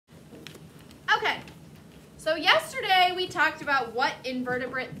Okay. So yesterday we talked about what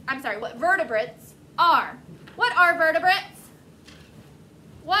vertebrates are. What are vertebrates?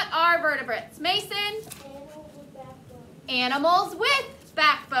 What are vertebrates? Mason? Animals with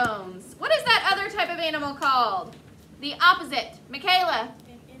backbones. What is that other type of animal called? The opposite. Michaela?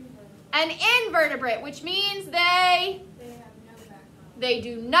 An invertebrate, which means they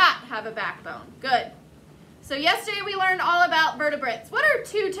do not have a backbone. Good. So yesterday we learned all about vertebrates. What are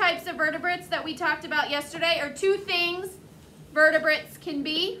two types of vertebrates that we talked about yesterday, or two things vertebrates can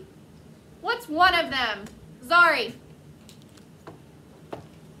be? What's one of them? Zari?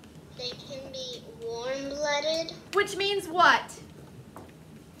 They can be warm-blooded. Which means what?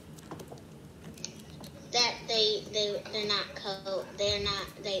 That they're not cold. They're not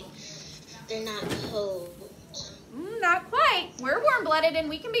cold. Not quite. We're warm-blooded and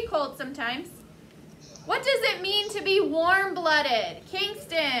we can be cold sometimes. What does it mean to be warm-blooded?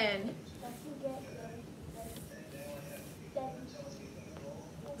 Kingston.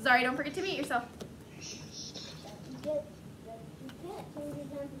 Zari, don't forget to mute yourself.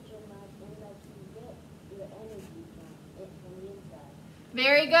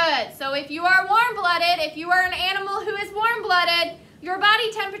 Very good. So if you are warm-blooded, if you are an animal who is warm-blooded, your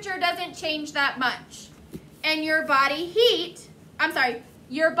body temperature doesn't change that much. And your body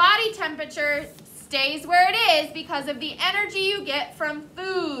temperature stays where it is because of the energy you get from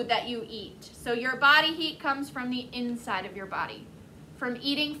food that you eat. So your body heat comes from the inside of your body, from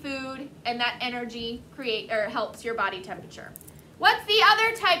eating food, and that energy helps your body temperature. What's the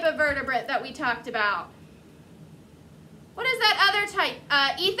other type of vertebrate that we talked about? What is that other type?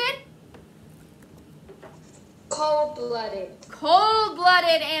 Ethan? Cold-blooded.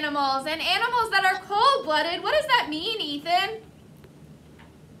 Cold-blooded animals. And animals that are cold-blooded, what does that mean, Ethan?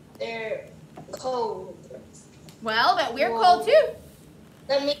 They're cold. Well, but we're cold too.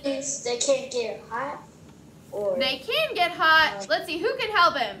 That means they can't get hot? Or they can get hot. Let's see, who can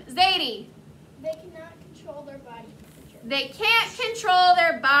help him? Zadie. They cannot control their body temperature. They can't control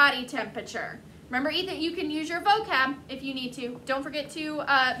their body temperature. Remember, Ethan, you can use your vocab if you need to. Don't forget to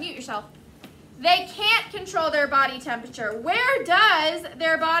mute yourself. They can't control their body temperature. Where does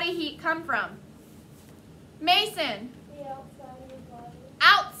their body heat come from? Mason. The outside of the body.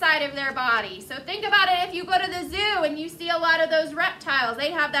 Outside of their body. So think about it, if you go to the zoo and you see a lot of those reptiles,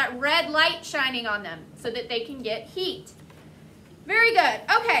 they have that red light shining on them so that they can get heat. Very good.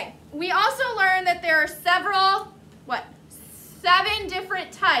 Okay, we also learned that there are seven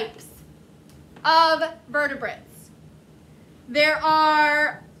different types of vertebrates. There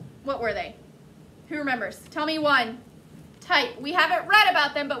are, what were they? Who remembers? Tell me one type. We haven't read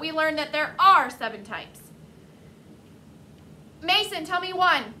about them, but we learned that there are 7 types. Mason, tell me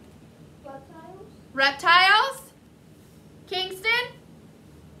one. Reptiles. Reptiles? Kingston?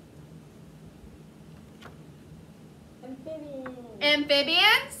 Amphibians.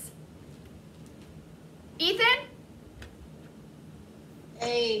 Amphibians? Ethan?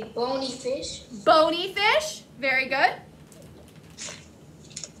 a bony fish. Bony fish? Very good.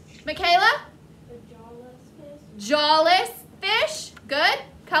 Michaela? The jawless fish. Jawless fish? Good.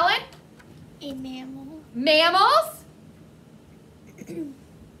 Cullen? A mammal. Mammals?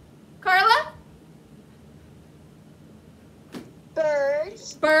 Carla?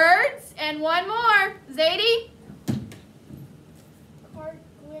 Birds. Birds. And one more. Zadie?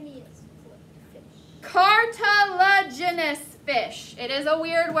 Cartilaginous fish. Cartilaginous fish. It is a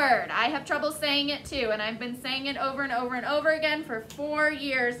weird word. I have trouble saying it too, and I've been saying it over and over and over again for 4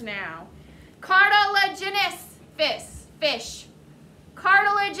 years now. Cartilaginous fish.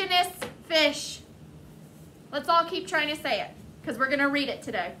 Cartilaginous fish. Let's all keep trying to say it, because we're going to read it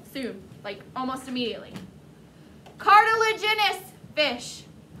today, soon, like almost immediately. Cartilaginous fish.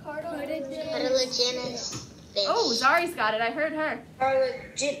 Cartilaginous fish. Oh, Zari's got it. I heard her.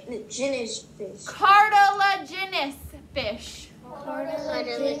 Cartilaginous fish. Cartilaginous fish.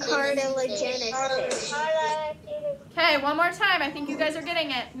 Cartilaginous fish. Okay, one more time. I think you guys are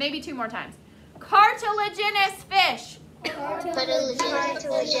getting it. Maybe 2 more times. Cartilaginous fish.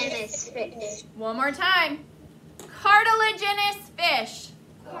 Cartilaginous fish. One more time. Cartilaginous fish.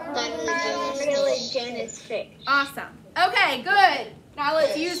 Cartilaginous fish. Awesome. Okay, good. Now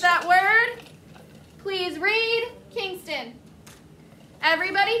let's use that word. Please read Kingston.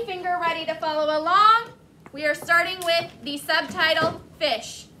 Everybody, finger ready to follow along. We are starting with the subtitle,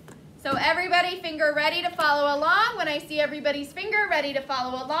 fish. So everybody, finger ready to follow along. When I see everybody's finger ready to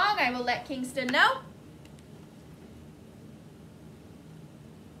follow along, I will let Kingston know.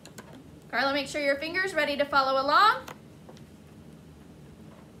 Carla, make sure your finger's ready to follow along.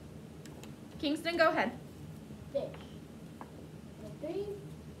 Kingston, go ahead. Fish.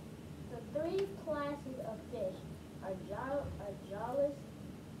 The three a jawless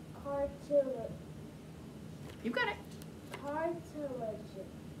cartilage. You got it. Cartilage.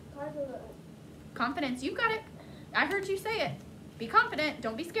 Confidence. You got it. I heard you say it. Be confident.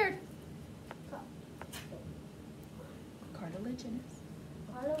 Don't be scared. Cartilaginous.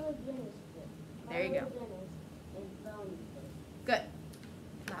 Cartilaginous fish. There you go. Cartilaginous and bony fish. Good.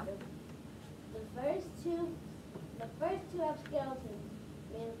 Loud. The first two have skeletons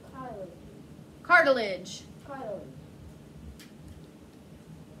made of cartilage. Cartilage. Cartilage.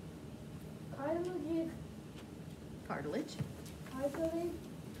 Cartilage. Cartilage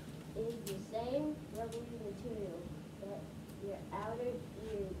is the same rubbery material that your outer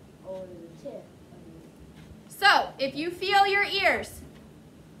ear or the tip of your. So, if you feel your ears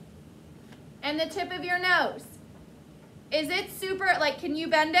and the tip of your nose, is it super, like, can you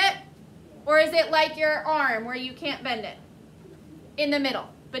bend it? Or is it like your arm where you can't bend it? In the middle,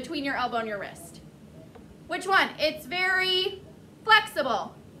 between your elbow and your wrist. Which one? It's very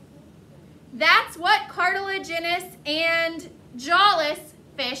flexible. That's what cartilaginous and jawless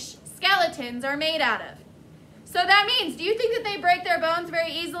fish skeletons are made out of. So that means, do you think that they break their bones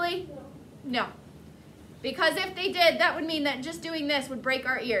very easily? No. Because if they did, that would mean that just doing this would break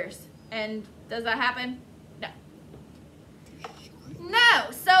our ears. And does that happen? No.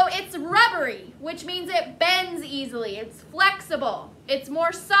 No, so it's rubbery, which means it bends easily. It's flexible. It's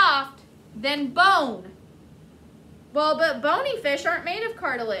more soft than bone. Well, but bony fish aren't made of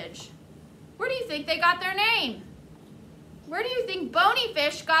cartilage. Where do you think they got their name? Where do you think bony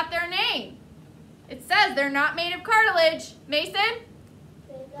fish got their name? It says they're not made of cartilage. Mason?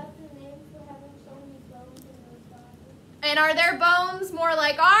 They got the name for having so many bones in their body. And are their bones more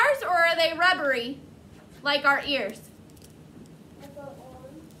like ours, or are they rubbery like our ears? Like our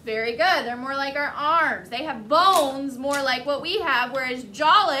arms. Very good. They're more like our arms. They have bones more like what we have, whereas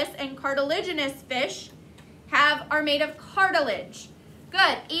jawless and cartilaginous fish are made of cartilage.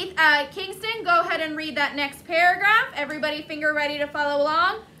 Good. Kingston, go ahead and read that next paragraph. Everybody finger ready to follow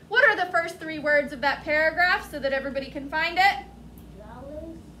along. What are the first three words of that paragraph so that everybody can find it?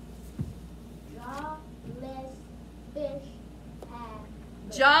 Jawless fish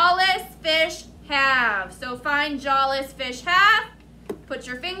have. Jawless fish have. So find jawless fish have. Put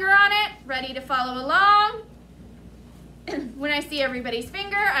your finger on it. Ready to follow along. When I see everybody's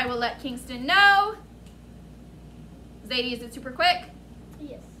finger, I will let Kingston know. Zadie, is it super quick?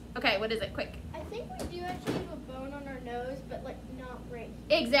 Yes. Okay, what is it? Quick. I think we do actually have a bone on our nose, but like not right.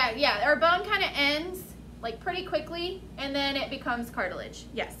 Exactly, yeah. Our bone kind of ends like pretty quickly, and then it becomes cartilage.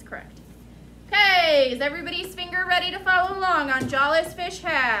 Yes, correct. Okay, is everybody's finger ready to follow along on jawless fish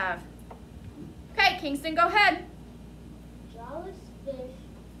have? Okay, Kingston, go ahead. Jawless fish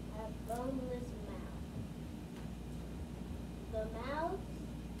have boneless mouth.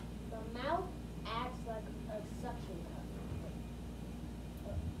 The mouth acts like a suction cup.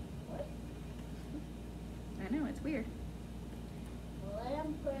 What? I know, it's weird.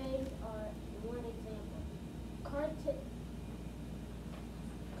 Lampreys are one example.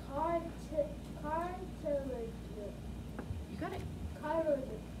 You got it.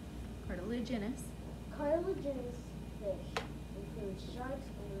 Cartilaginous. Cartilaginous fish include sharks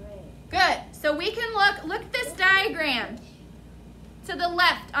and rays. Good. So we can look at this diagram to the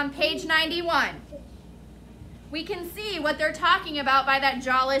left on page 91. We can see what they're talking about by that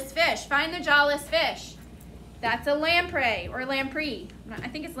jawless fish. Find the jawless fish. That's a lamprey or lamprey. I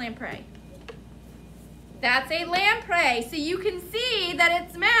think it's lamprey. That's a lamprey. So you can see that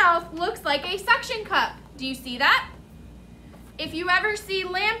its mouth looks like a suction cup. Do you see that? If you ever see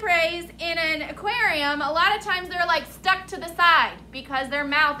lampreys in an aquarium, a lot of times they're like stuck to the side because their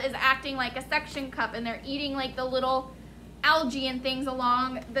mouth is acting like a suction cup and they're eating like the little algae and things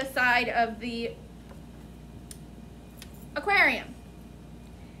along the side of the aquarium.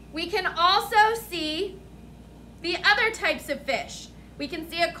 We can also see the other types of fish. We can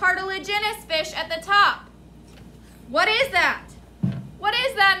see a cartilaginous fish at the top. What is that? What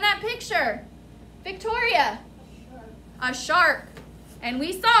is that in that picture? Victoria? A shark. And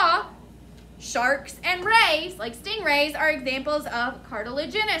we saw sharks and rays, like stingrays, are examples of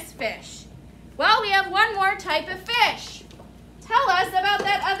cartilaginous fish. Well, we have one more type of fish. Tell us about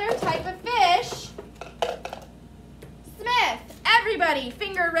that other type of fish. Smith, everybody,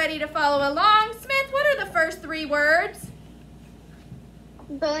 finger ready to follow along. Smith, what are the first three words?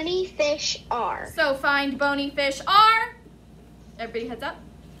 Bony fish are. So find bony fish are. Everybody heads up.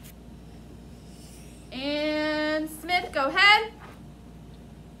 And Smith, go ahead.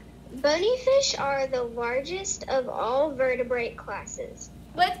 Bony fish are the largest of all vertebrate classes.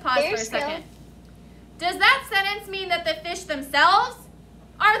 Let's pause for a second. Does that sentence mean that the fish themselves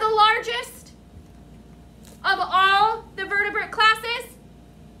are the largest of all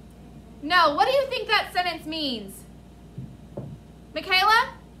No, what do you think that sentence means? Michaela?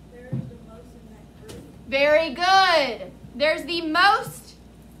 There's the most in that group. Very good. There's the most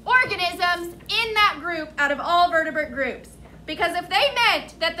organisms in that group out of all vertebrate groups. Because if they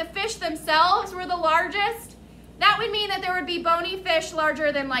meant that the fish themselves were the largest, that would mean that there would be bony fish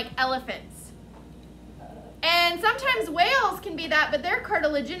larger than like elephants. And sometimes whales can be that, but they're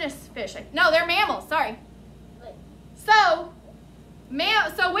cartilaginous fish. No, they're mammals, sorry. So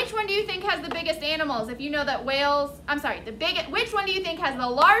which one do you think has the biggest animals? If you know that whales, which one do you think has the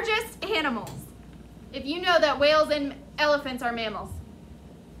largest animals? If you know that whales and elephants are mammals.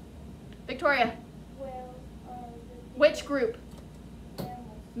 Victoria. Which group?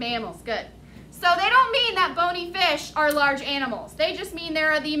 Mammals, good. So they don't mean that bony fish are large animals. They just mean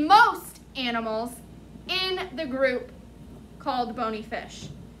there are the most animals in the group called bony fish.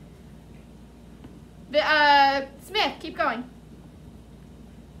 Smith, keep going.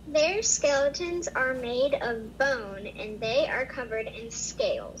 Their skeletons are made of bone and they are covered in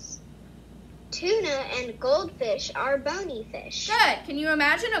scales. Tuna and goldfish are bony fish. Good. Can you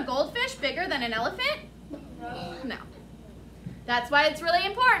imagine a goldfish bigger than an elephant? No. That's why it's really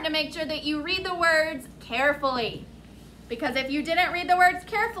important to make sure that you read the words carefully. Because if you didn't read the words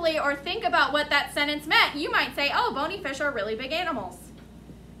carefully or think about what that sentence meant, you might say, oh, bony fish are really big animals.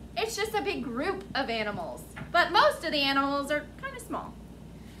 It's just a big group of animals. But most of the animals are kind of small.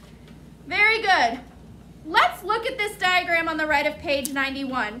 Very good. Let's look at this diagram on the right of page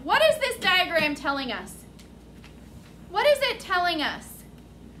 91. What is this diagram telling us? What is it telling us?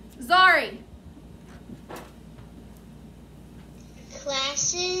 Zari.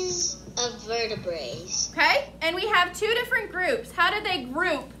 Classes of vertebrates. Okay, and we have two different groups. How did they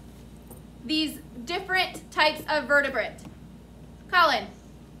group these different types of vertebrate? Colin.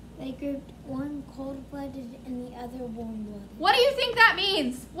 They grouped one cold-blooded and the other warm-blooded. What do you think that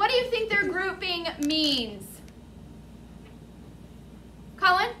means? What do you think their grouping means?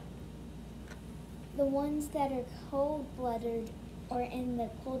 Colin? The ones that are cold-blooded are in the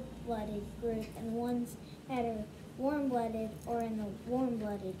cold-blooded group, and the ones that are warm-blooded are in the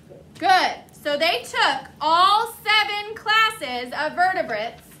warm-blooded group. Good. So they took all 7 classes of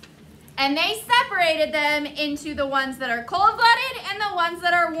vertebrates and they separated them into the ones that are cold-blooded and the ones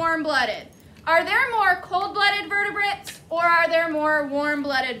that are warm-blooded. Are there more cold-blooded vertebrates or are there more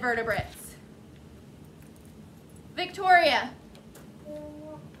warm-blooded vertebrates? Victoria.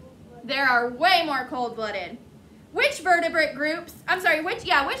 There are way more cold-blooded. Which vertebrate groups, which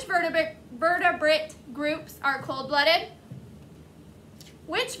vertebrate groups are cold-blooded?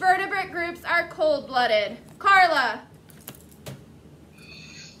 Which vertebrate groups are cold-blooded? Carla.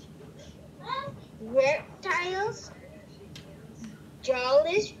 Reptiles,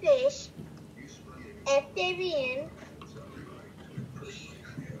 jawless fish, amphibian,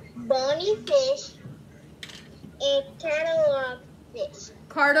 bony fish, and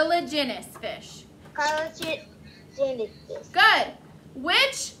Cartilaginous fish. Cartilaginous fish. Good.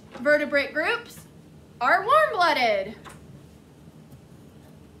 Which vertebrate groups are warm-blooded?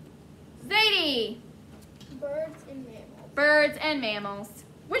 Zadie. Birds and mammals. Birds and mammals.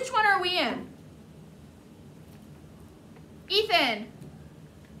 Which one are we in? Ethan.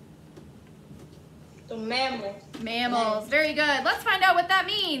 The mammal. Mammals. Very good. Let's find out what that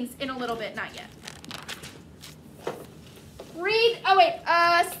means in a little bit. Not yet.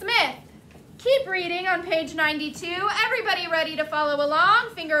 Smith. Keep reading on page 92. Everybody ready to follow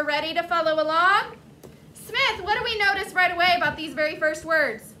along? Finger ready to follow along? Smith, what do we notice right away about these very first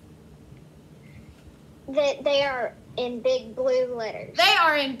words? That they are in big blue letters. They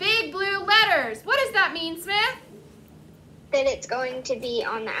are in big blue letters. What does that mean, Smith? That it's going to be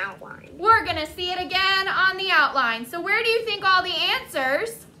on the outline. We're going to see it again on the outline. So where do you think all the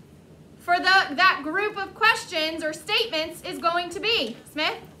answers for that group of questions or statements is going to be,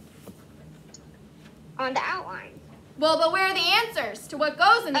 Smith? On the outline. Well, but where are the answers to what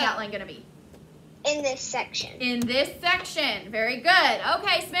goes in the outline going to be? In this section. In this section. Very good.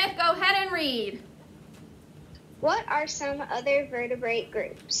 Okay, Smith, go ahead and read. What are some other vertebrate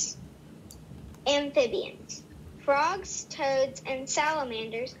groups? Amphibians. Frogs, toads, and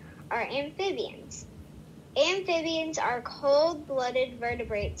salamanders are amphibians. Amphibians are cold-blooded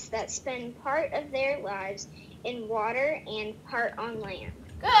vertebrates that spend part of their lives in water and part on land.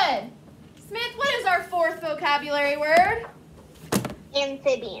 Good. Smith, what is our fourth vocabulary word?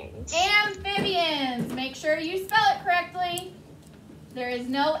 Amphibians. Amphibians. Make sure you spell it correctly. There is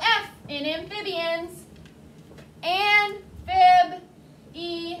no F in amphibians. Amphibians.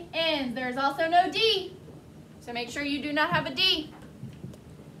 There's also no D. So make sure you do not have a D.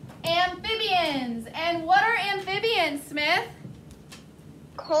 Amphibians. And what are amphibians, Smith?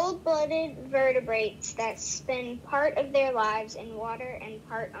 cold-blooded vertebrates that spend part of their lives in water and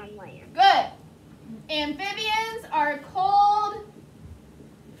part on land. Good. Amphibians are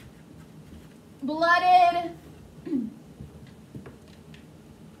cold-blooded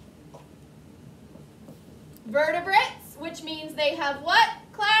vertebrates, which means they have what,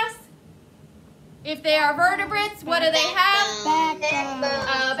 class? If they are vertebrates, what do they have? Backbone.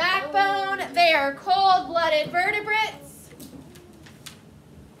 A backbone. They are cold-blooded vertebrates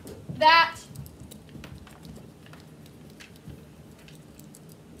that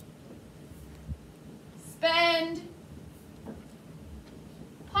spend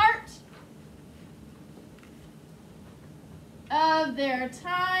part of their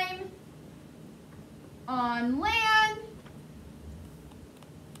time on land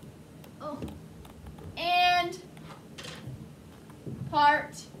and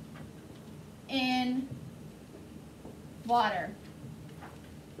part in water.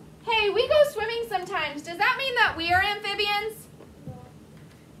 Hey, we go swimming sometimes. Does that mean that we are amphibians?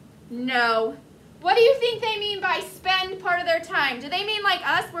 No. What do you think they mean by spend part of their time? Do they mean like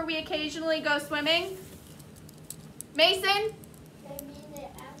us where we occasionally go swimming? Mason? They mean they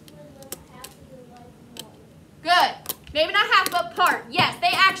actually live half of their life in water. Good. Maybe not half, but part. Yes,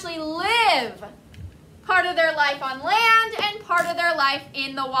 they actually live part of their life on land and part of their life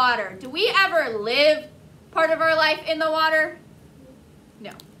in the water. Do we ever live part of our life in the water?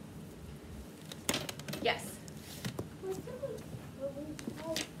 No. Yes.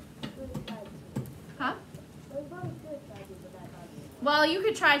 Huh? Well, you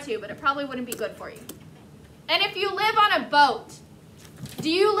could try to, but it probably wouldn't be good for you. And if you live on a boat, do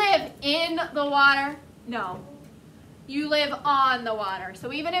you live in the water? No. You live on the water.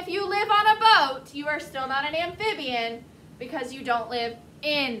 So even if you live on a boat, you are still not an amphibian because you don't live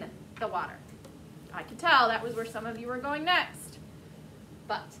in the water. I could tell that was where some of you were going next.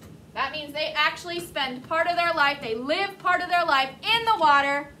 But that means they actually spend part of their life, they live part of their life in the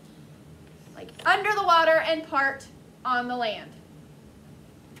water, like under the water, and part on the land.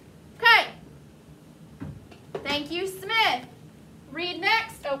 Okay. Thank you, Smith. Read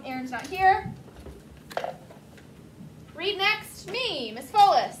next. Oh, Aaron's not here. Read next, me, Miss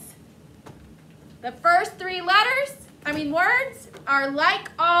Follis. The first three words are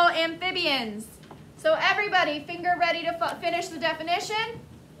like all amphibians. So everybody, finger ready to finish the definition.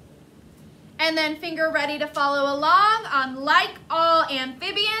 And then finger ready to follow along on like all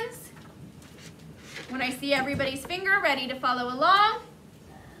amphibians. When I see everybody's finger ready to follow along,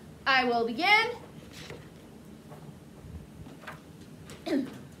 I will begin.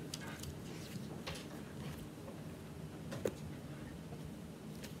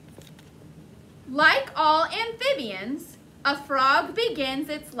 Like all amphibians, a frog begins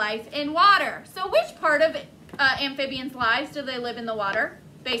its life in water. So which part of amphibians' lives do they live in the water,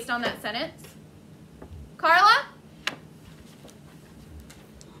 based on that sentence? Carla?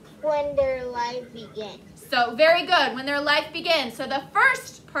 When their life begins. So very good, when their life begins. So the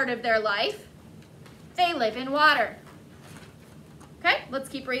first part of their life, they live in water. Okay, let's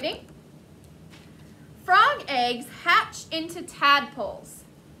keep reading. Frog eggs hatch into tadpoles.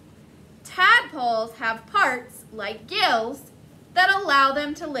 Tadpoles have parts, like gills, that allow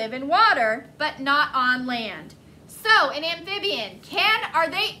them to live in water, but not on land. So, an amphibian, are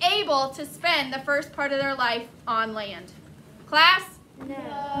they able to spend the first part of their life on land? Class?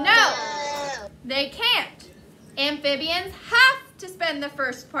 No. They can't. Amphibians have to spend the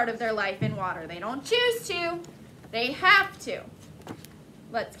first part of their life in water. They don't choose to. They have to.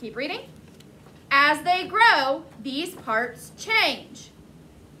 Let's keep reading. As they grow, these parts change.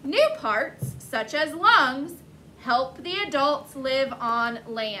 New parts, such as lungs, help the adults live on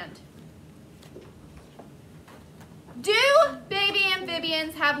land. Do baby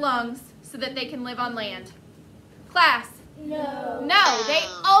amphibians have lungs so that they can live on land? Class? No. No, they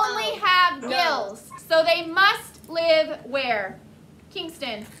only have gills. So they must live where?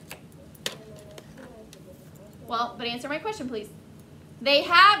 Kingston. Well, but answer my question, please. They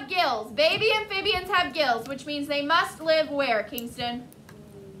have gills. Baby amphibians have gills, which means they must live where, Kingston?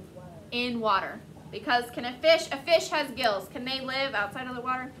 In water. Because a fish has gills. Can they live outside of the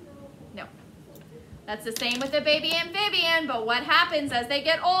water? No. That's the same with a baby amphibian, but what happens as they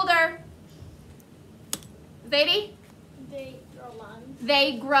get older? Zadie? They grow lungs.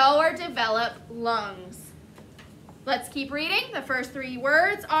 They grow or develop lungs. Let's keep reading. The first three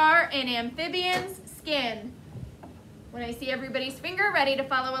words are an amphibian's skin. When I see everybody's finger ready to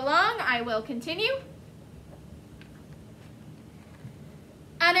follow along, I will continue.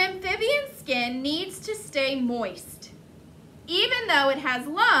 An amphibian's skin needs to stay moist. Even though it has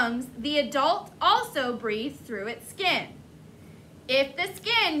lungs, the adult also breathes through its skin. If the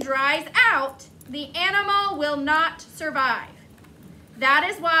skin dries out, the animal will not survive. That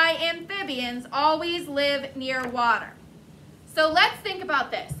is why amphibians always live near water. So let's think about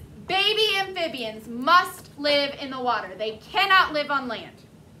this. Baby amphibians must live in the water. They cannot live on land.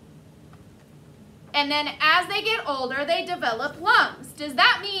 And then as they get older, they develop lungs. Does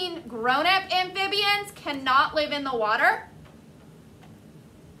that mean grown-up amphibians cannot live in the water?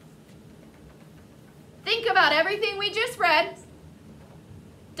 Think about everything we just read.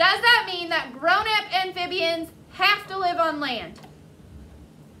 Does that mean that grown-up amphibians have to live on land?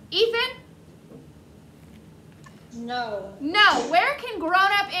 Ethan? No. No. Where can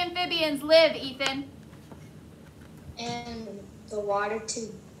grown-up amphibians live, Ethan? And the water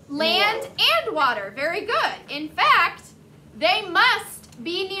too. Land and water. Very good. In fact, they must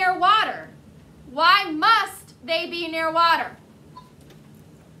be near water. Why must they be near water?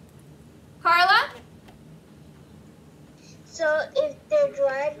 Carla? So if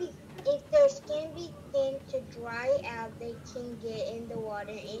their skin begins to dry out, they can get in the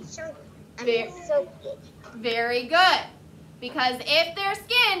water and soak it. Very good. Because if their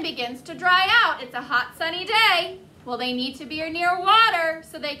skin begins to dry out, it's a hot sunny day, well, they need to be near water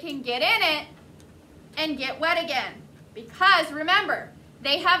so they can get in it and get wet again. Because remember,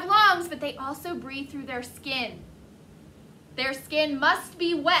 they have lungs, but they also breathe through their skin. Their skin must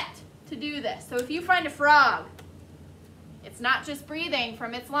be wet to do this. So if you find a frog, it's not just breathing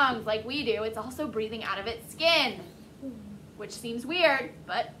from its lungs like we do, it's also breathing out of its skin, which seems weird,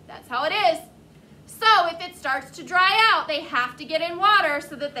 but that's how it is. So if it starts to dry out, they have to get in water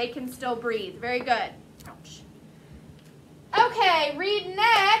so that they can still breathe. Very good. Ouch. Okay, read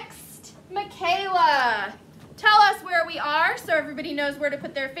next. Michaela, tell us where we are so everybody knows where to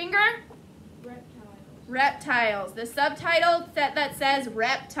put their finger. Reptiles. Reptiles. The subtitle that says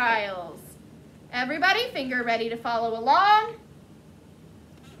reptiles. Everybody, finger ready to follow along.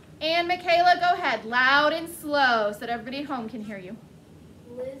 And Michaela, go ahead, loud and slow so that everybody at home can hear you.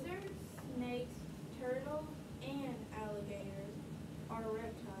 Lizards, snakes, turtles, and alligators are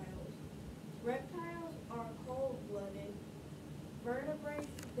reptiles. Reptiles are cold-blooded vertebrates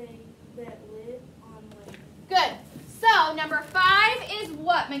that live on land. Good. So, number 5 is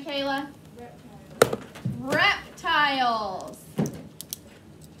what, Michaela? Reptiles. Reptiles.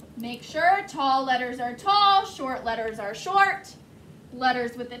 Make sure tall letters are tall, short letters are short.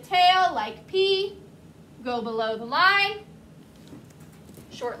 Letters with a tail, like P, go below the line.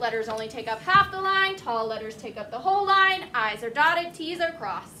 Short letters only take up half the line. Tall letters take up the whole line. I's are dotted, T's are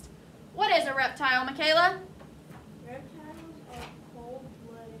crossed. What is a reptile, Michaela? Reptiles are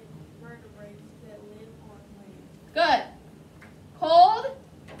cold-blooded vertebrates that live on land. Good. Cold-blooded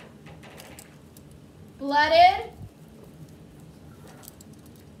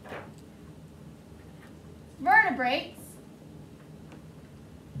vertebrates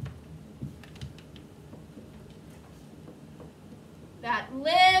that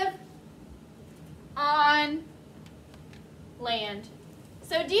live on land.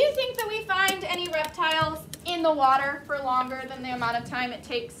 So do you think that we find any reptiles in the water for longer than the amount of time it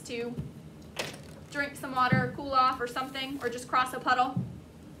takes to drink some water, cool off or something, or just cross a puddle?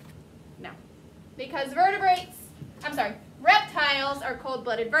 No. Because reptiles are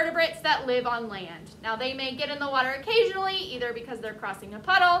cold-blooded vertebrates that live on land. Now they may get in the water occasionally, either because they're crossing a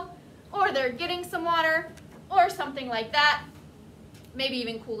puddle, or they're getting some water, or something like that. Maybe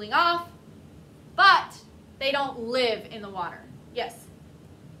even cooling off, but they don't live in the water. Yes?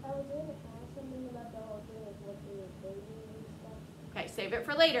 I was going to ask something about the whole thing of what they were babies and stuff. Okay, save it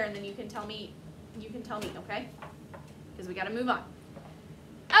for later, and then you can tell me, okay? Because we got to move on.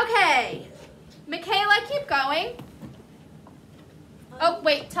 Okay, Michaela, keep going. Oh,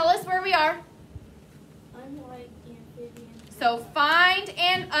 wait, tell us where we are. Unlike amphibians. So find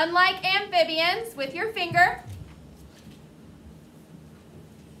and unlike amphibians with your finger.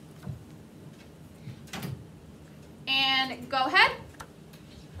 And go ahead.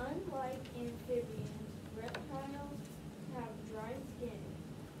 Unlike amphibians, reptiles have dry skin.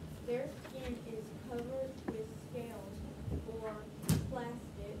 Their skin is covered with scales or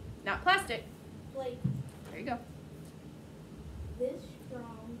plastic. Not plastic. Flake. There you go. This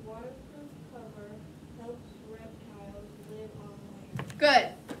strong waterproof cover helps reptiles live on land. Good.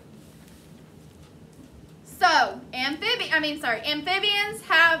 So, amphibians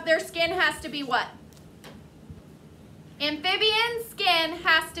have, their skin has to be what? Amphibian skin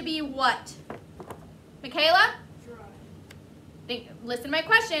has to be what? Michaela? Dry. Listen to my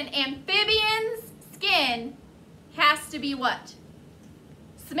question. Amphibian's skin has to be what?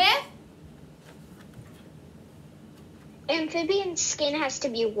 Smith? Amphibian skin has to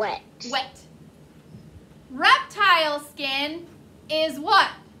be wet. Wet. Reptile skin is what?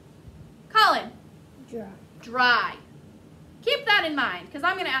 Colin? Dry. Dry. Keep that in mind, because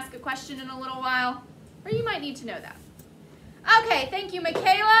I'm going to ask a question in a little while, or you might need to know that. Okay, thank you,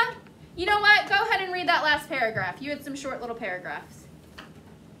 Michaela. You know what? Go ahead and read that last paragraph. You had some short little paragraphs.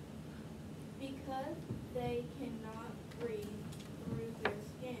 Because they cannot breathe through their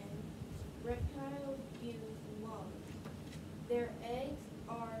skin, reptiles use lungs. Their eggs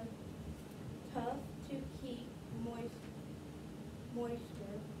are tough to keep moisture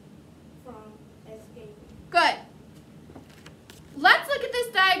from escaping. Good. Let's look at this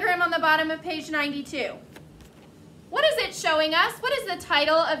diagram on the bottom of page 92. What is it showing us? What is the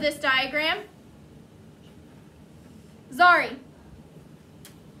title of this diagram? Zari.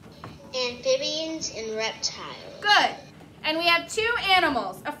 Amphibians and reptiles. Good. And we have two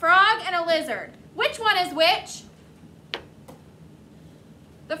animals, a frog and a lizard. Which one is which?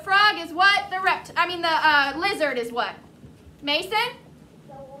 The frog is what? The lizard is what? Mason?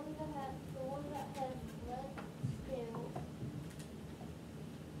 The one that has red scales.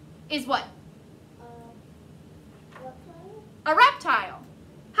 Is what? Reptile? A reptile.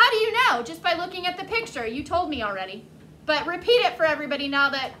 How do you know? Just by looking at the picture. You told me already. But repeat it for everybody now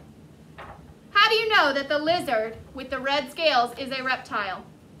that... How do you know that the lizard with the red scales is a reptile?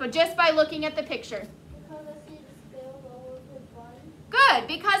 But just by looking at the picture. Because I see the scales all over his body. Good,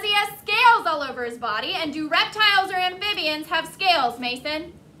 because he has scales all over his body. And do reptiles or amphibians have scales,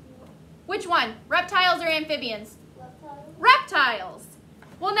 Mason? Which one? Reptiles or amphibians? Reptile? Reptiles.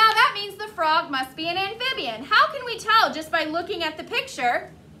 Well, now that means the frog must be an amphibian. How can we tell just by looking at the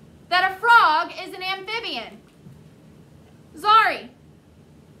picture that a frog is an amphibian? Zari.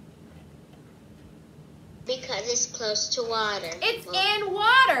 Because it's close to water. It's in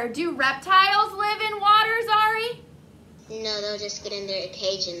water. Do reptiles live in water, Zari? No, they'll just get in there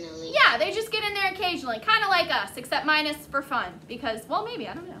occasionally. Yeah, they just get in there occasionally, kind of like us, except minus for fun. Because, well, maybe,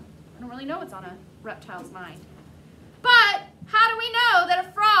 I don't know. I don't really know what's on a reptile's mind. But how do we know that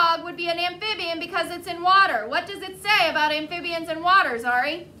a frog would be an amphibian because it's in water? What does it say about amphibians in water,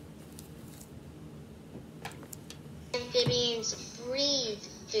 Zari? Amphibians breathe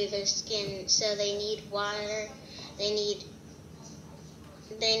through their skin, so they need water. They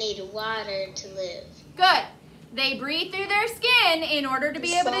need water to live. Good. They breathe through their skin. In order to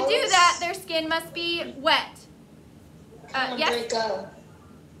be able to do that, their skin must be wet. Yes?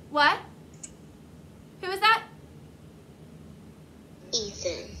 What? Who is that?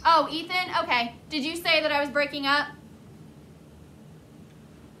 Ethan. Oh, Ethan? Okay. Did you say that I was breaking up?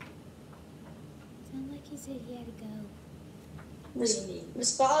 Sounded like he said he had to go.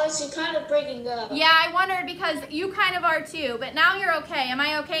 Miss Wallace, you're kind of breaking up. Yeah, I wondered because you kind of are too, but now you're okay. Am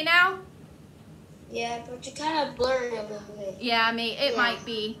I okay now? Yeah, but you're kind of blurry a little bit. Yeah, it might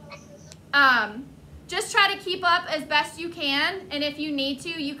be. Just try to keep up as best you can, and if you need to,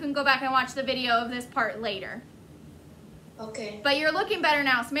 you can go back and watch the video of this part later. Okay. But you're looking better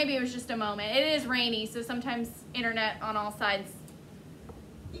now, so maybe it was just a moment. It is rainy, so sometimes internet on all sides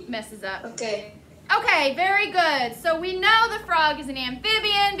messes up. Okay. Okay, very good. So we know the frog is an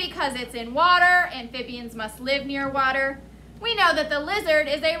amphibian because it's in water. Amphibians must live near water. We know that the lizard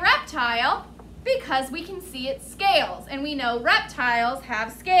is a reptile because we can see its scales, and we know reptiles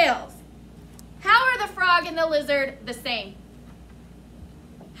have scales. How are the frog and the lizard the same?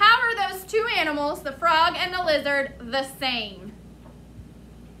 How are those two animals, the frog and the lizard, the same?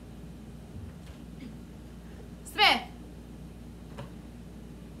 Smith.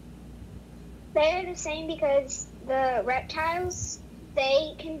 They're the same because the reptiles,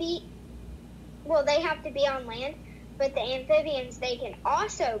 they have to be on land, but the amphibians, they can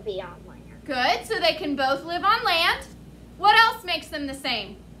also be on land. Good, so they can both live on land. What else makes them the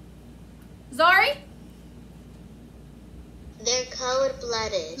same? Zari? They're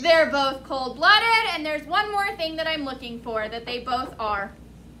cold-blooded. They're both cold-blooded, and there's one more thing that I'm looking for that they both are.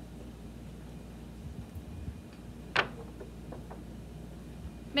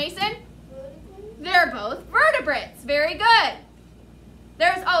 Mason? They're both vertebrates. Very good.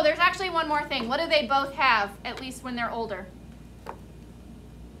 There's actually one more thing. What do they both have, at least when they're older?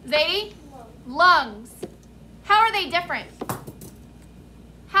 Zadie? Lungs. How are they different?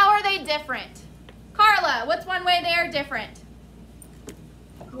 How are they different? Carla, what's one way they are different?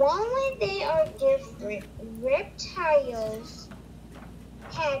 One way they are different, reptiles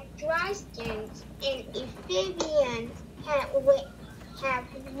have dry skins and amphibians have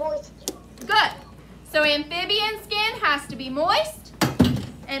moisture. Good. So amphibian skin has to be moist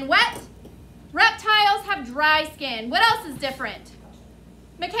and wet. Reptiles have dry skin. What else is different?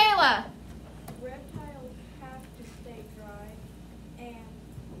 Michaela. Reptiles have to stay dry, and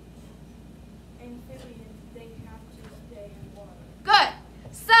amphibians, they have to stay in water.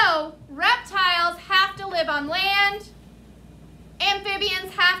 on land.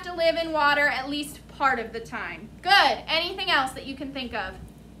 Amphibians have to live in water at least part of the time. Good. Anything else that you can think of?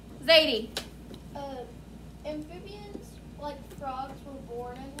 Zadie. Amphibians, like frogs, were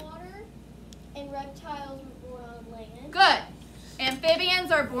born in water, and reptiles were born on land. Good.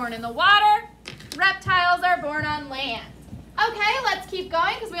 Amphibians are born in the water. Reptiles are born on land. Okay, let's keep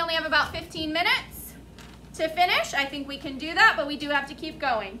going because we only have about 15 minutes to finish. I think we can do that, but we do have to keep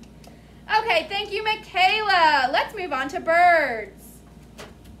going. Okay, thank you, Michaela. Let's move on to birds.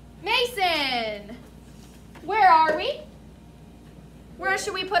 Mason, where are we? Where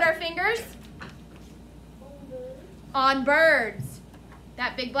should we put our fingers? On birds.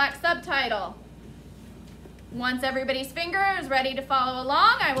 That big black subtitle. Once everybody's finger is ready to follow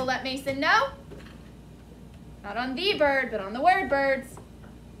along, I will let Mason know. Not on the bird, but on the word birds.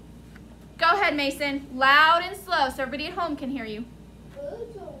 Go ahead, Mason. Loud and slow so everybody at home can hear you.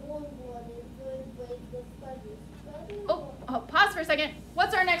 Birds are warm-blooded vertebrates with feathers. Oh, pause for a second.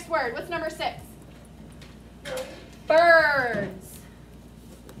 What's our next word? What's number 6? Birds.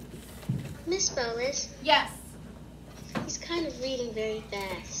 Miss Boas, Yes. he's kind of reading very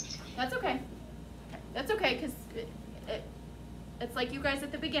fast. That's okay. That's okay, because it's like you guys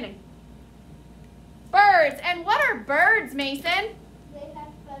at the beginning. Birds. And what are birds, Mason? They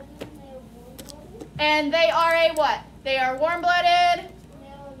have feathers and they are warm-blooded. And they are a what? They are warm-blooded. They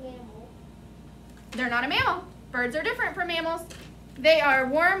are a mammal. They're not a mammal. Birds are different from mammals. They are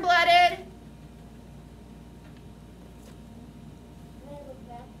warm-blooded. They have a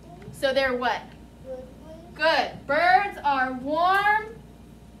backbone. So they're what? Vertebrates. Good. Birds are warm-blooded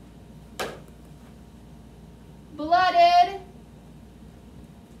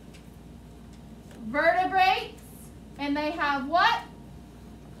vertebrates. And they have what?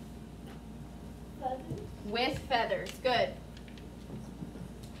 Feathers. With feathers. Good.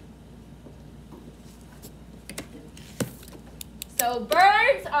 So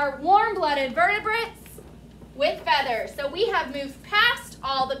birds are warm-blooded vertebrates with feathers. So we have moved past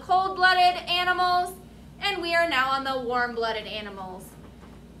all the cold-blooded animals, and we are now on the warm-blooded animals.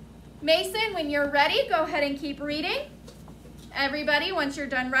 Mason, when you're ready, go ahead and keep reading. Everybody, once you're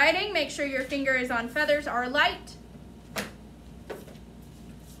done writing, make sure your finger is on feathers or light.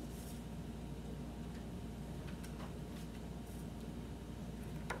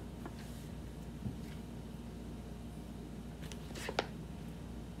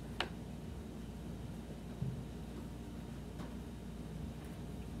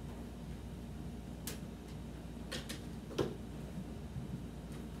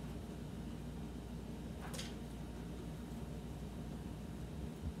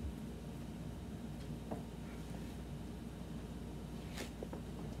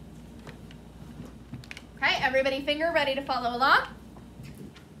 Okay, everybody finger ready to follow along?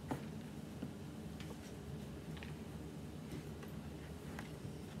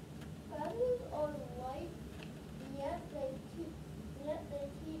 Feathers are light, yet they keep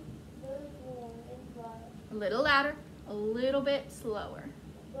birds warm and dry. A little louder, a little bit slower.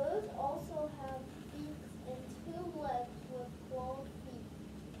 Birds also have beaks and 2 legs with clawed feet.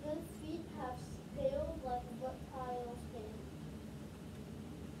 These feet have scales like reptile skin.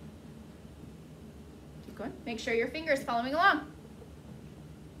 Keep going. Make sure your finger is following along.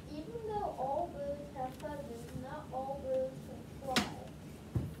 Even though all birds have feathers, not all birds can fly.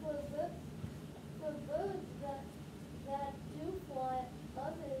 For birds that do fly,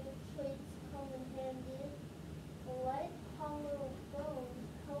 other traits come in handy. The light, hollow bones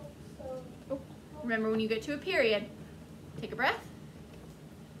help so. Remember, when you get to a period, take a breath.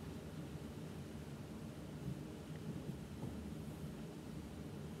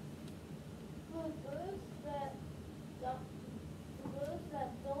 For birds that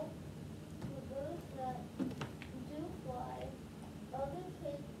do fly, other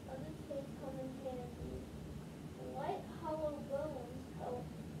traits come in handy. Light, hollow bones help.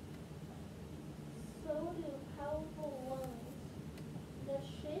 So do powerful lungs. The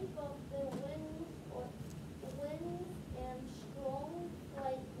shape of their wings and strong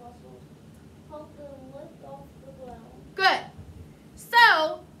flight muscles help them lift off the ground. Good.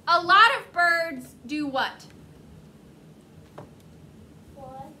 So, a lot of birds do what?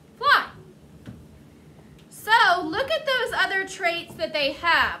 Fly. Fly. So, look at those other traits that they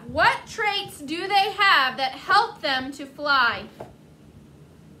have. What traits do they have that help them to fly?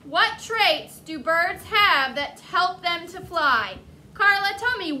 What traits do birds have that help them to fly? Carla,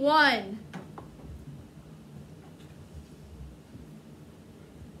 tell me one.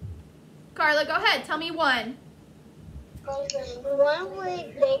 Carla, go ahead. Tell me one. One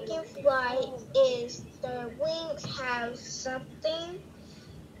way they can fly is their wings have something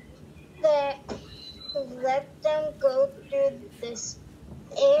that let them go through this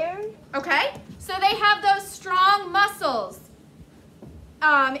air. Okay, so they have those strong muscles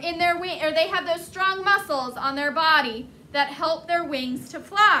in their wing, or they have those strong muscles on their body that help their wings to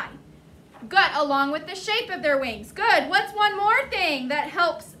fly. Good, along with the shape of their wings. Good. What's one more thing that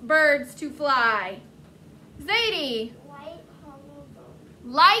helps birds to fly? Zadie. Light, hollow bones.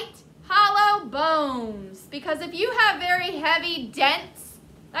 Light, hollow bones. Because if you have very heavy, dense,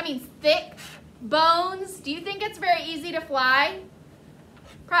 that means thick bones, do you think it's very easy to fly?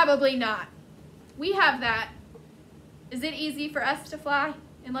 Probably not. We have that. Is it easy for us to fly?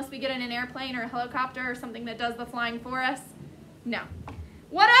 Unless we get in an airplane or a helicopter or something that does the flying for us? No.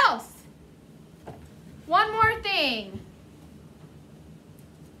 What else? One more thing.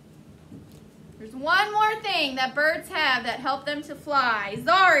 There's one more thing that birds have that help them to fly.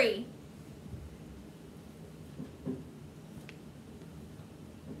 Zari.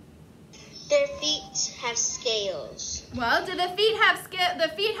 Their feet have scales. Well, do the feet have the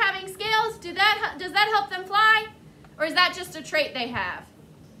feet having scales? Does that help them fly, or is that just a trait they have?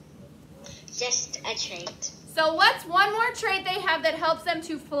 Just a trait. So what's one more trait they have that helps them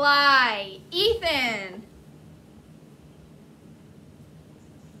to fly? Ethan.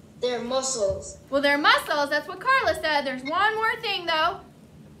 Their muscles. Well, their muscles. That's what Carla said. There's one more thing though.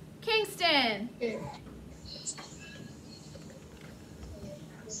 Kingston.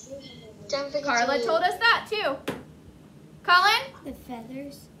 Don't forget Carla to told us that too. Colin? The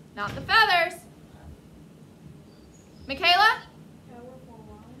feathers. Not the feathers. Michaela?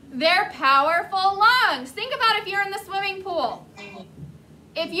 Their powerful lungs. Think about if you're in the swimming pool.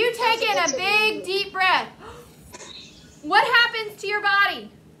 If you take in a big, deep breath, what happens to your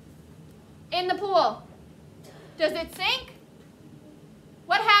body in the pool? Does it sink?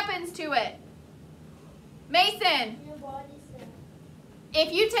 What happens to it? Mason, Your body sinks.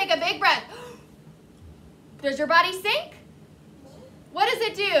 if you take a big breath, does your body sink? What does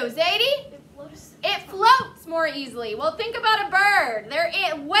it do? Zadie? It floats. It floats more easily. Well, think about a bird. They're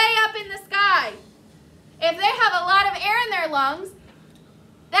way up in the sky. If they have a lot of air in their lungs,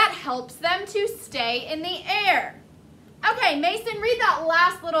 that helps them to stay in the air. Okay, Mason, read that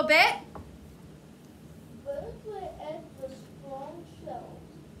last little bit. Birds lay eggs with strong shells.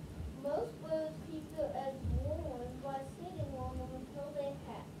 Most birds keep their eggs warm by sitting on them until they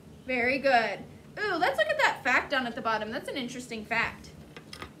hatch. Very good. Ooh, let's look at that fact down at the bottom. That's an interesting fact.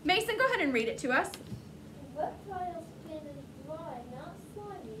 Mason, go ahead and read it to us. Reptile skin is dry, not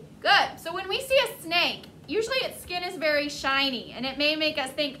slimy. Good. So when we see a snake, usually its skin is very shiny, and it may make us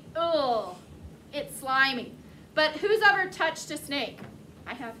think, oh, it's slimy. But who's ever touched a snake?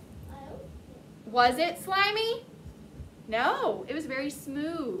 I have. I don't Was it slimy? No, it was very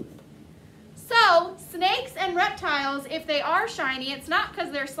smooth. So, snakes and reptiles, if they are shiny, it's not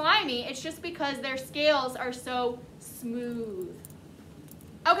because they're slimy, it's just because their scales are so smooth.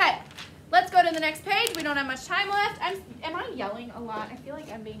 Okay, let's go to the next page. We don't have much time left. Am I yelling a lot? I feel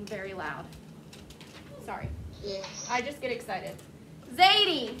like I'm being very loud. Sorry. Yes. I just get excited.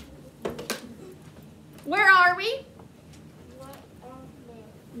 Zadie, where are we? What are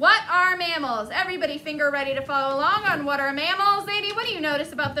mammals? What are mammals? Everybody finger ready to follow along on what are mammals. Zadie, what do you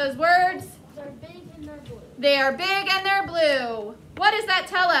notice about those words? They're big and they're blue. They are big and they're blue. What does that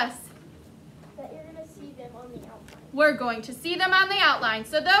tell us? That you're going to see them on the outline. We're going to see them on the outline.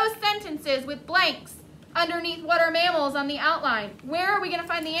 So those sentences with blanks underneath what are mammals on the outline, where are we going to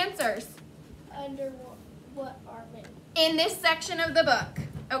find the answers? Under what are mammals? In this section of the book.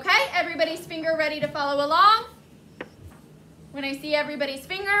 Okay, everybody's finger ready to follow along? When I see everybody's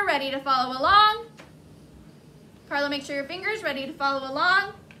finger ready to follow along. Carla, make sure your finger's ready to follow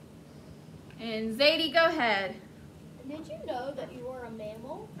along. And Zadie, go ahead. Did you know that you are a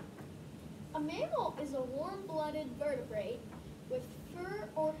mammal? A mammal is a warm-blooded vertebrate with fur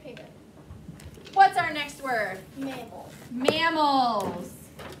or hair. What's our next word? Mammal. Mammals.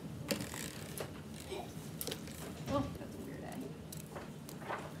 Oh, that's a weird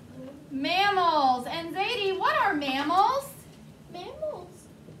A. Mammals. And Zadie, what are mammals? Mammals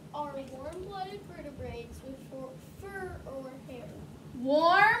are warm-blooded vertebrates with fur or hair.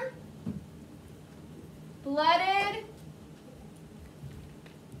 Warm-blooded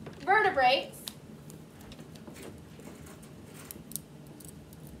vertebrates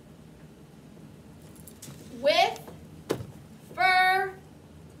with fur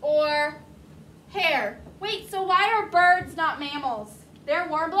or hair. Wait, so why are birds not mammals? They're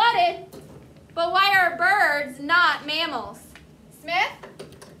warm-blooded, but why are birds not mammals? Smith?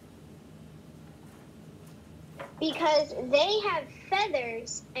 Because they have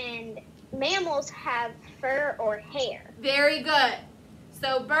feathers and mammals have fur or hair. Very good.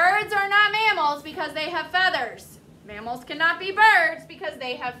 So birds are not mammals because they have feathers. Mammals cannot be birds because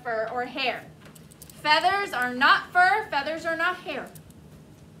they have fur or hair. Feathers are not fur. Feathers are not hair.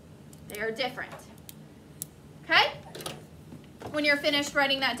 They are different. Okay? When you're finished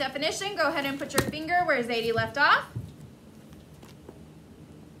writing that definition, go ahead and put your finger where Zadie left off.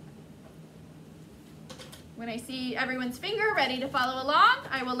 When I see everyone's finger ready to follow along,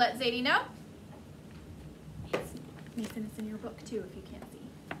 I will let Zadie know. Mason, it's in your book too if you can't see.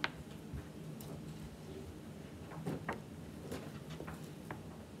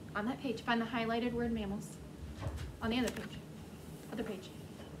 On that page, find the highlighted word mammals. On the other page. Other page.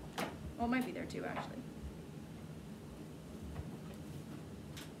 Well, it might be there too, actually.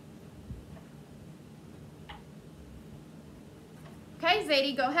 Okay,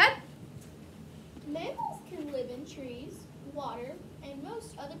 Zadie, go ahead. Mammals can live in trees, water, and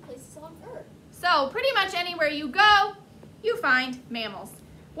most other places on Earth. So, pretty much anywhere you go, you find mammals.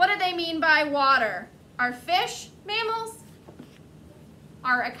 What do they mean by water? Are fish mammals?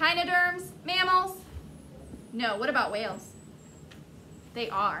 Are echinoderms mammals? No. What about whales? They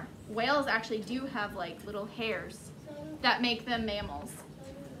are. Whales actually do have like little hairs that make them mammals.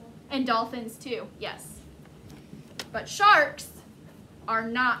 And dolphins too, yes. But sharks are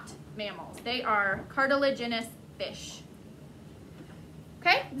not mammals. They are cartilaginous fish.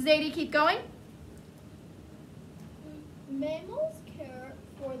 Okay, Zadie, keep going. Mammals care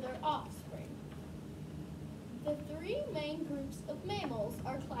for their offspring. The three main groups of mammals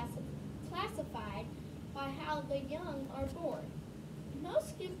are classified by how the young are born.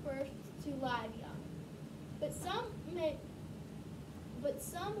 Most give birth to live young, but some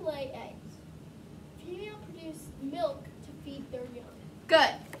lay eggs. Females produce milk to feed their young.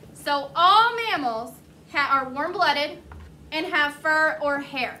 Good. So all mammals are warm-blooded and have fur or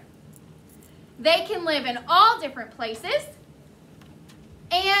hair. They can live in all different places,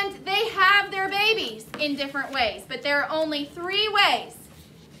 and they have their babies in different ways, but there are only 3 ways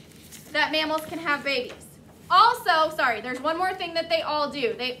that mammals can have babies. Also, there's one more thing that they all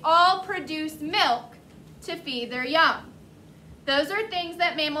do. They all produce milk to feed their young. Those are things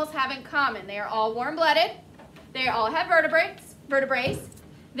that mammals have in common. They are all warm-blooded. They all have vertebrates.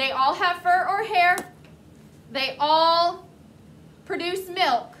 They all have fur or hair. They all produce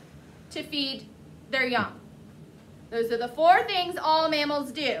milk to feed their young. Those are the 4 things all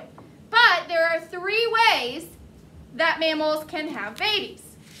mammals do. But there are 3 ways that mammals can have babies.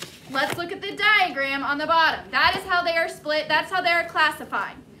 Let's look at the diagram on the bottom. That is how they are split. That's how they are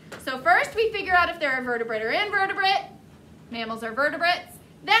classified. So first we figure out if they're a vertebrate or invertebrate. Mammals are vertebrates.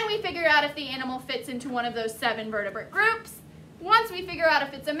 Then we figure out if the animal fits into one of those 7 vertebrate groups. Once we figure out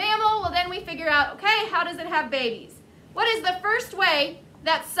if it's a mammal, well then we figure out, okay, how does it have babies? What is the first way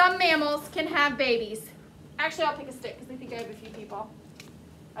that some mammals can have babies? Actually, I'll pick a stick because I think I have a few people.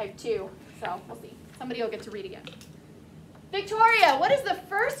 I have 2, so we'll see. Somebody will get to read again. Victoria, what is the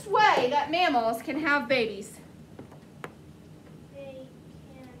first way that mammals can have babies? They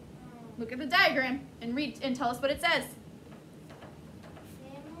can, Look at the diagram and read and tell us what it says.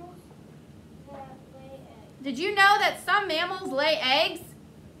 mammals that lay eggs. Did you know that some mammals lay eggs?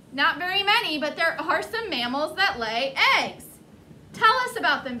 Not very many, but there are some mammals that lay eggs. Tell us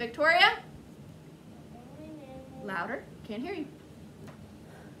about them, Victoria. The only mammals, Louder. Can't hear you.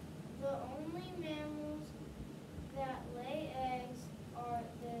 the only mammals that lay eggs are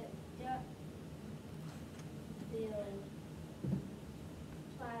the duck-billed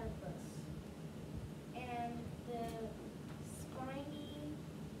platypus and the spiny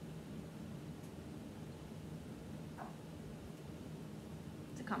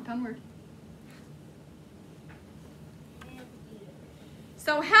It's a compound word. anteater.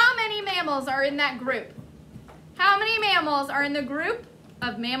 So how many mammals are in that group? How many mammals are in the group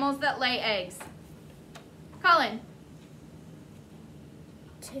of mammals that lay eggs? Colin?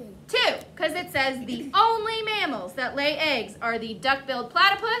 2. 2, because it says the only mammals that lay eggs are the duck-billed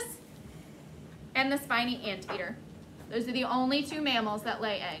platypus and the spiny anteater. Those are the only 2 mammals that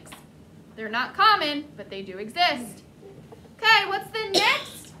lay eggs. They're not common, but they do exist. Okay, what's the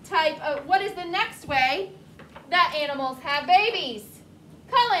next type of, what is the next way that animals have babies?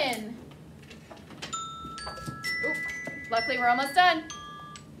 Cullen. Oop, luckily we're almost done.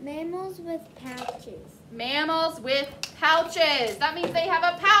 Mammals with pouches. Mammals with pouches. That means they have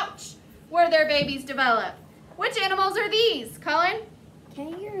a pouch where their babies develop. Which animals are these, Cullen?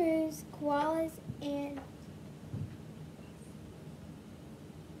 Kangaroos, koalas, and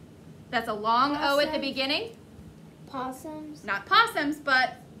That's a long O at the Possums. beginning. possums. Not possums,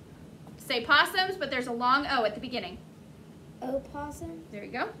 but say possums, but there's a long O at the beginning. Opossums There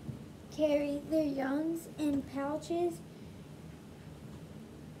you go. carry their youngs in pouches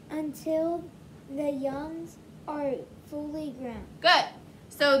until the youngs are fully grown. Good.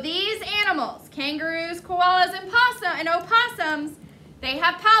 So these animals, kangaroos, koalas, and opossums, they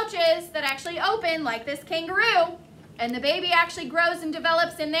have pouches that actually open like this kangaroo. And the baby actually grows and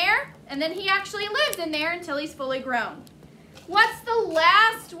develops in there. And then he actually lives in there until he's fully grown. What's the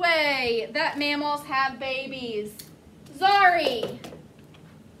last way that mammals have babies? Zari.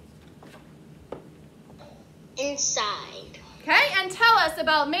 Inside. Okay, and tell us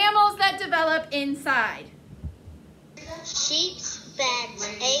about mammals that develop inside. Sheep, bats,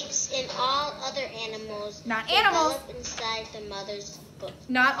 apes, and all other animals Not animals. develop inside the mother's body.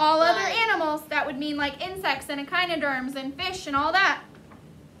 Not all other Right. animals. That would mean like insects and echinoderms and fish and all that.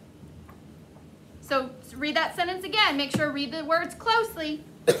 So read that sentence again. Make sure read the words closely.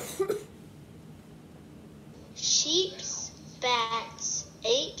 Sheep, bats,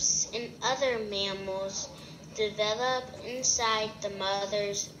 apes, and other mammals develop inside the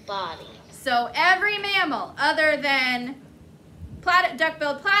mother's body. So every mammal other than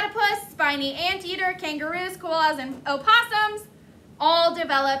duck-billed platypus, spiny anteater, kangaroos, koalas, and opossums all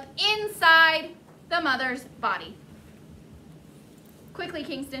develop inside the mother's body. Quickly,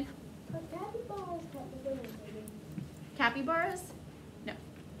 Kingston. Capybaras? No.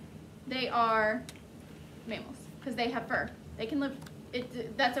 They are mammals because they have fur. They can live,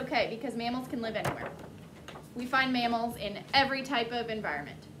 that's okay because mammals can live anywhere. We find mammals in every type of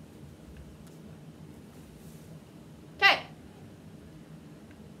environment. Okay.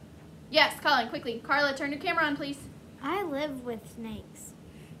 Yes, Colin, quickly. Carla, turn your camera on, please. I live with snakes.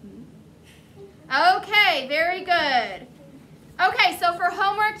 Okay, very good. Okay, so for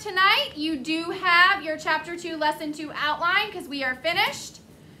homework tonight, you do have your Chapter 2, Lesson 2 outline because we are finished.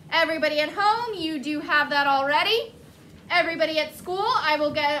 Everybody at home, you do have that already. Everybody at school, I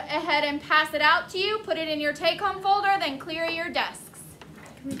will go ahead and pass it out to you. Put it in your take-home folder, then clear your desks.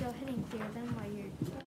 Can we go ahead and clear them while you're